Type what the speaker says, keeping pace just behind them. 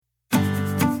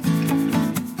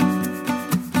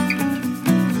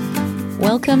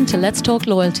Welcome to Let's Talk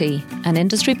Loyalty, an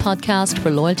industry podcast for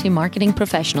loyalty marketing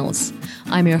professionals.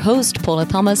 I'm your host, Paula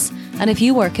Thomas, and if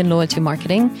you work in loyalty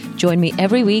marketing, join me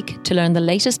every week to learn the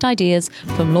latest ideas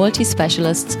from loyalty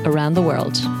specialists around the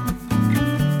world.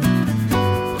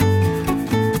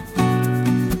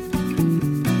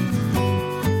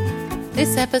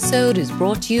 This episode is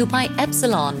brought to you by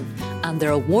Epsilon and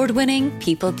their award-winning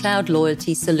People Cloud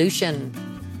loyalty solution.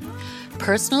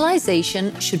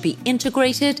 Personalization should be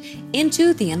integrated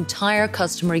into the entire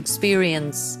customer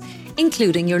experience,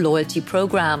 including your loyalty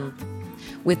program.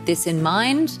 With this in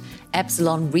mind,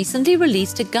 Epsilon recently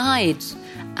released a guide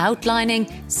outlining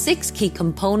 6 key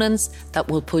components that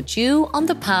will put you on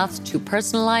the path to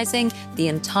personalizing the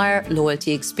entire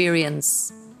loyalty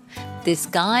experience. This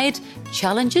guide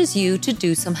challenges you to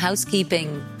do some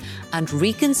housekeeping and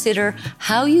reconsider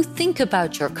how you think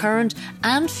about your current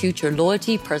and future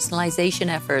loyalty personalization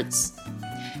efforts.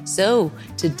 So,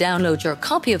 to download your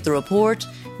copy of the report,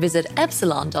 visit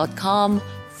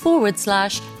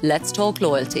epsilon.com/Let's Talk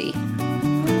Loyalty.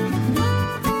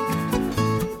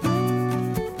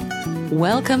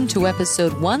 Welcome to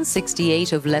episode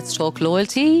 168 of Let's Talk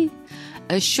Loyalty,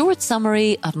 a short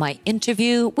summary of my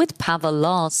interview with Pavel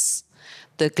Loss,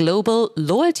 the Global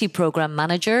Loyalty Program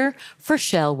Manager for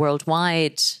Shell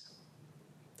Worldwide.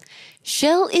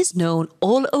 Shell is known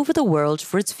all over the world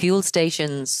for its fuel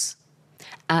stations.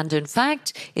 And in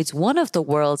fact, it's one of the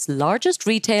world's largest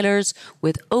retailers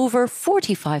with over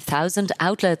 45,000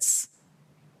 outlets.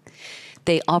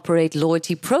 They operate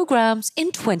loyalty programs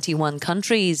in 21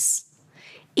 countries,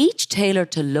 each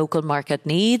tailored to local market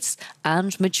needs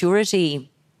and maturity.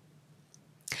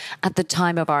 At the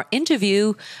time of our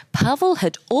interview, Pavel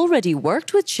had already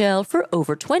worked with Shell for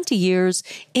over 20 years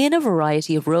in a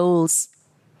variety of roles.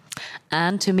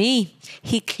 And to me,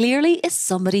 he clearly is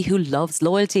somebody who loves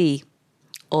loyalty.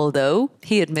 Although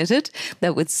he admitted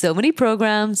that with so many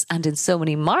programs and in so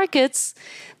many markets,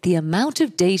 the amount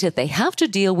of data they have to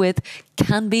deal with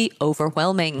can be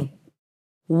overwhelming.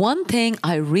 One thing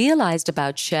I realized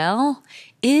about Shell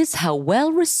is how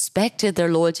well respected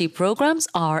their loyalty programs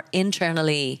are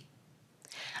internally.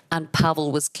 And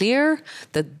Pavel was clear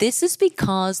that this is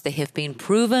because they have been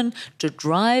proven to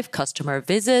drive customer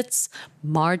visits,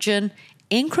 margin,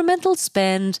 incremental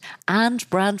spend, and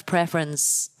brand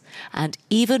preference, and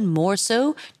even more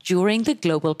so during the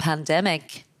global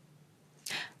pandemic.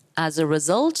 As a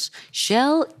result,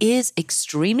 Shell is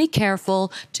extremely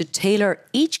careful to tailor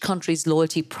each country's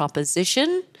loyalty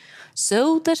proposition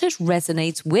so that it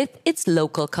resonates with its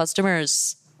local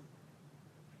customers.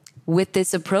 With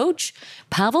this approach,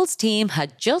 Pavel's team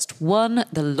had just won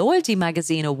the Loyalty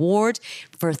Magazine Award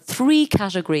for 3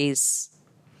 categories.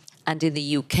 And in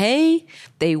the UK,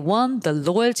 they won the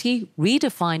Loyalty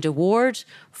Redefined Award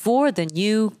for the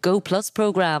new Go Plus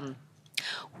program,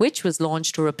 which was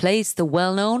launched to replace the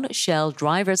well-known Shell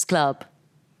Drivers Club.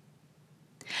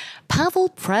 Pavel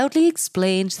proudly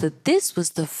explained that this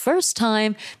was the first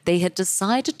time they had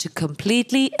decided to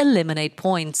completely eliminate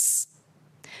points.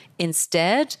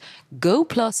 Instead, Go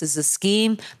Plus is a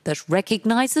scheme that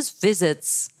recognizes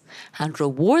visits and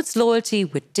rewards loyalty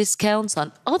with discounts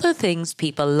on other things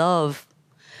people love,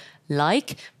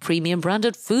 like premium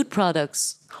branded food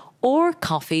products or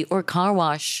coffee or car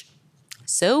wash.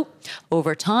 So,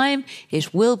 over time,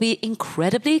 it will be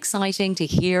incredibly exciting to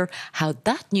hear how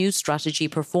that new strategy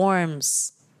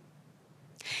performs.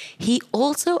 He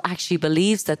also actually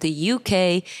believes that the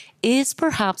UK is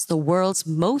perhaps the world's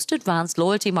most advanced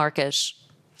loyalty market.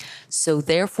 So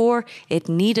therefore, it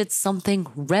needed something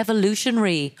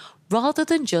revolutionary rather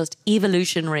than just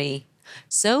evolutionary,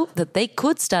 so that they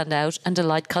could stand out and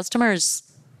delight customers.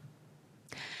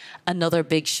 Another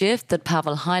big shift that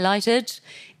Pavel highlighted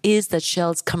is that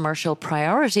Shell's commercial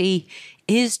priority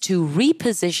is to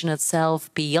reposition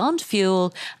itself beyond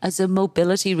fuel as a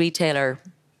mobility retailer,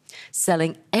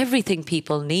 selling everything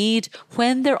people need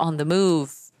when they're on the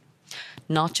move,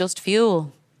 not just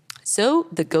fuel. So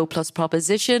the Go Plus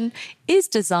proposition is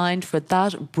designed for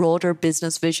that broader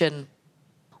business vision.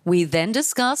 We then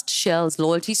discussed Shell's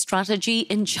loyalty strategy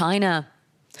in China,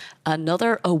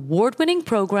 another award-winning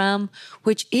program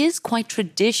which is quite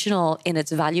traditional in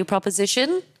its value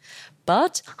proposition,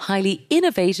 but highly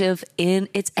innovative in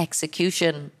its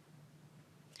execution.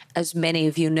 As many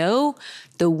of you know,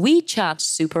 the WeChat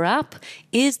super app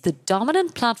is the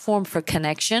dominant platform for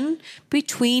connection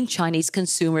between Chinese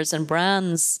consumers and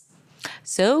brands.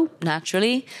 So,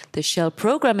 naturally, the Shell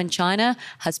program in China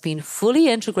has been fully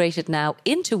integrated now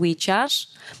into WeChat,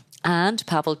 and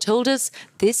Pavel told us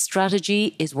this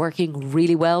strategy is working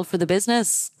really well for the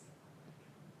business.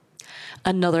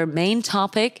 Another main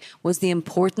topic was the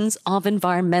importance of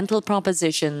environmental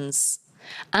propositions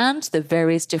and the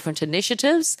various different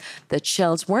initiatives that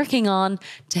Shell's working on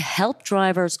to help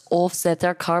drivers offset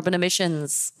their carbon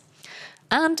emissions.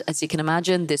 And as you can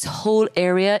imagine, this whole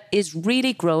area is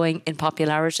really growing in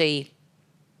popularity.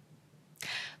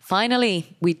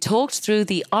 Finally, we talked through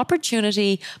the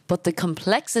opportunity but the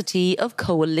complexity of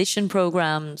coalition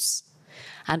programs,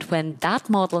 and when that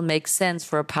model makes sense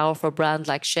for a powerful brand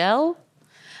like Shell,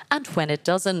 and when it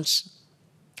doesn't.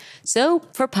 So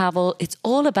for Pavel, it's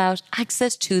all about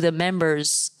access to the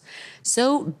members.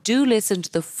 So do listen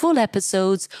to the full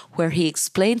episodes where he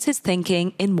explains his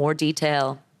thinking in more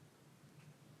detail.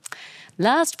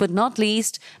 Last but not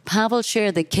least, Pavel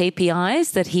shared the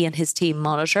KPIs that he and his team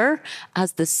monitor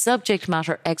as the subject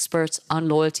matter experts on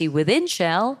loyalty within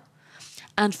Shell.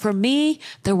 And for me,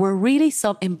 there were really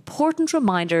some important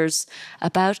reminders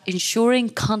about ensuring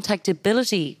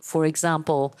contactability, for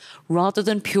example, rather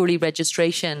than purely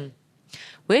registration,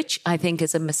 which I think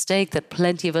is a mistake that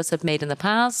plenty of us have made in the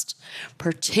past,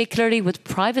 particularly with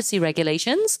privacy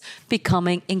regulations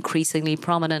becoming increasingly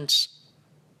prominent.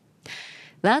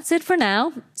 That's it for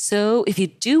now. So if you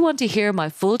do want to hear my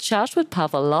full chat with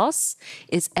Pavel Loss,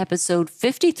 it's episode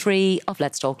 53 of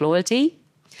Let's Talk Loyalty.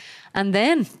 And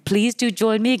then please do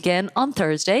join me again on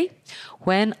Thursday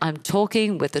when I'm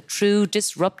talking with a true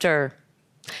disruptor.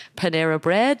 Panera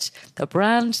Bread, the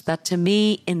brand that to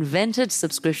me invented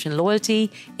subscription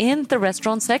loyalty in the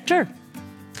restaurant sector.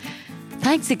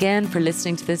 Thanks again for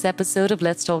listening to this episode of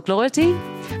Let's Talk Loyalty,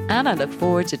 and I look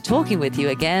forward to talking with you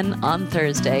again on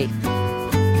Thursday.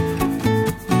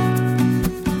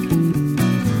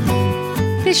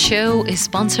 This show is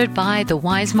sponsored by The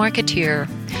Wise Marketeer,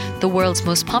 the world's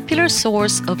most popular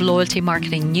source of loyalty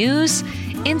marketing news,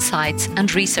 insights,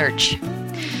 and research.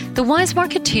 The Wise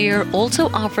Marketeer also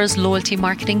offers loyalty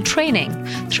marketing training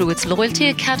through its Loyalty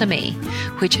Academy,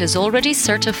 which has already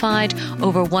certified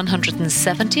over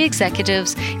 170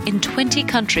 executives in 20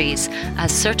 countries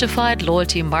as certified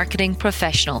loyalty marketing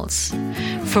professionals.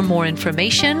 For more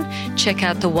information, check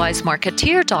out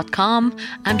thewisemarketeer.com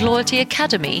and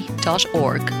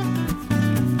loyaltyacademy.org.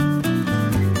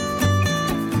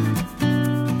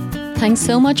 Thanks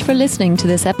so much for listening to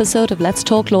this episode of Let's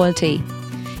Talk Loyalty.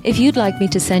 If you'd like me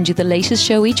to send you the latest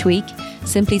show each week,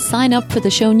 simply sign up for the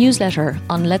show newsletter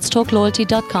on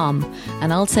letstalkloyalty.com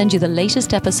and I'll send you the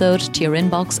latest episode to your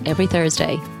inbox every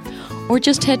Thursday. Or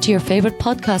just head to your favourite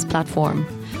podcast platform.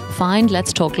 Find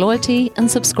Let's Talk Loyalty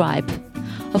and subscribe.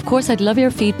 Of course, I'd love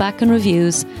your feedback and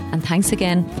reviews, and thanks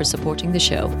again for supporting the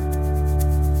show.